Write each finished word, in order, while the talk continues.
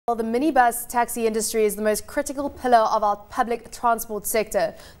Well, the minibus taxi industry is the most critical pillar of our public transport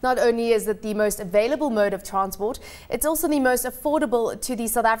sector. Not only is it the most available mode of transport, it's also the most affordable to the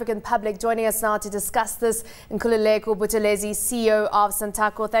South African public. Joining us now to discuss this, Nkululeko Buthelezi, CEO of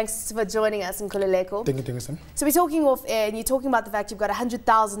Santaco. Thanks for joining us, Nkululeko. Thank you, Sam. So we're talking off air, and you're talking about the fact you've got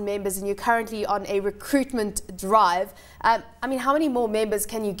 100,000 members and you're currently on a recruitment drive. I mean, how many more members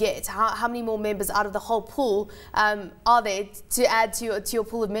can you get? How many more members out of the whole pool are there to add to your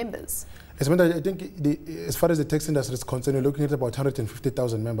pool of members? Samantha, I think as far as the taxi industry is concerned, we're looking at about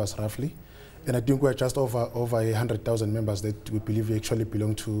 150,000 members roughly. And I think we're just over 100,000 members that we believe actually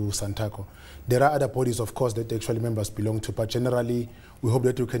belong to Santaco. There are other bodies, of course, that actually members belong to, but generally we hope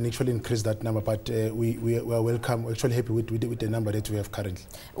that we can actually increase that number. But we are welcome, we're actually happy with the number that we have currently.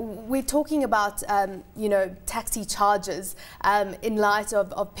 We're talking about you know, taxi charges in light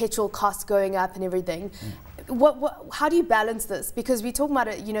of petrol costs going up and everything. How do you balance this? Because we're talking about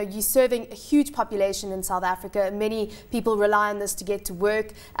it, you know, you're serving a huge population in South Africa. Many people rely on this to get to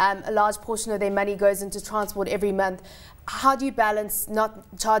work. A large portion of their money goes into transport every month. How do you balance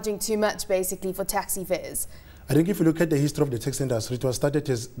not charging too much, basically, for taxi fares? I think if you look at the history of the taxi industry, it was started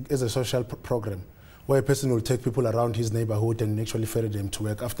as a social program, where a person will take people around his neighborhood and actually ferry them to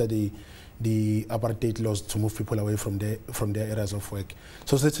work after the apartheid laws to move people away from their areas of work.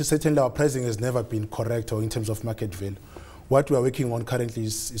 So certainly our pricing has never been correct or in terms of market value. What we are working on currently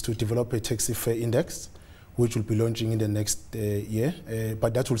is to develop a taxi fare index, which will be launching in the next year,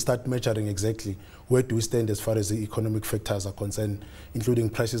 but that will start measuring exactly where do we stand as far as the economic factors are concerned, including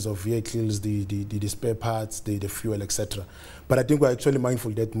prices of vehicles, the spare parts, the fuel, etc. But I think we're actually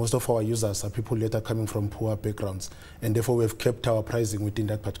mindful that most of our users are people that are coming from poor backgrounds, and therefore we have kept our pricing within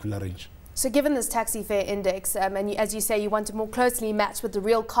that particular range. So given this taxi fare index, and as you say, you want to more closely match with the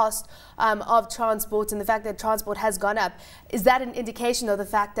real cost of transport and the fact that transport has gone up, is that an indication of the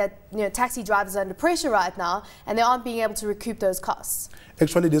fact that, you know, taxi drivers are under pressure right now and they aren't being able to recoup those costs?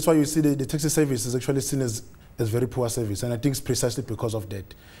 Actually, that's why you see the taxi service is actually seen as very poor service, and I think it's precisely because of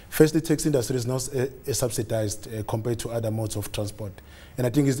that. First, the taxi industry is not subsidized compared to other modes of transport, and I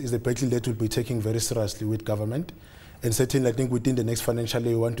think it's a battle that will be taken very seriously with government. And certainly, I think within the next financial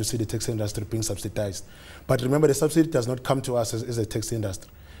year, we want to see the taxi industry being subsidized. But remember, the subsidy does not come to us as a taxi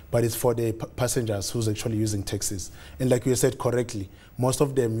industry, but it's for the passengers who's actually using taxis. And like you said correctly, most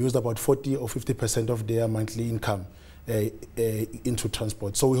of them use about 40 or 50% of their monthly income into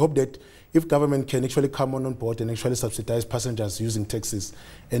transport. So we hope that if government can actually come on board and actually subsidize passengers using taxis,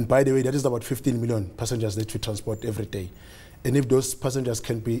 and by the way, that is about 15 million passengers that we transport every day. And if those passengers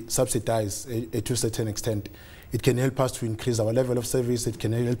can be subsidized to a certain extent, it can help us to increase our level of service, it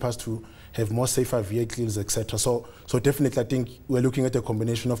can help us to have more safer vehicles, etc. So definitely I think we're looking at a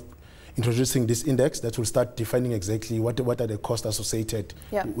combination of introducing this index that will start defining exactly what are the costs associated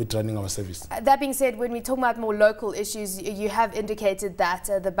with running our service. That being said, when we talk about more local issues, you have indicated that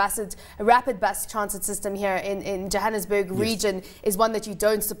the rapid bus transit system here in Johannesburg region is one that you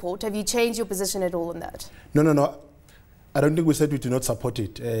don't support. Have you changed your position at all on that? No. I don't think we said we do not support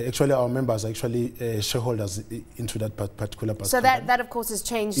it. Actually, our members are actually shareholders into that particular bus. So that of course has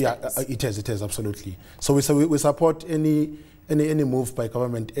changed. Yeah, it has absolutely. So we support any move by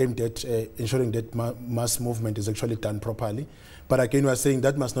government aimed at ensuring that mass movement is actually done properly. But again, we are saying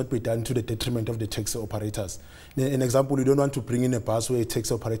that must not be done to the detriment of the taxi operators. An example, we don't want to bring in a bus where a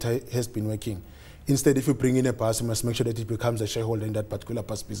taxi operator has been working. Instead, if you bring in a bus, you must make sure that it becomes a shareholder in that particular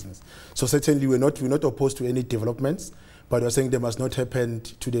bus business. So certainly, we're not opposed to any developments, but we're saying they must not happen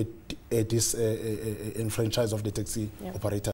to the enfranchise of the taxi operator.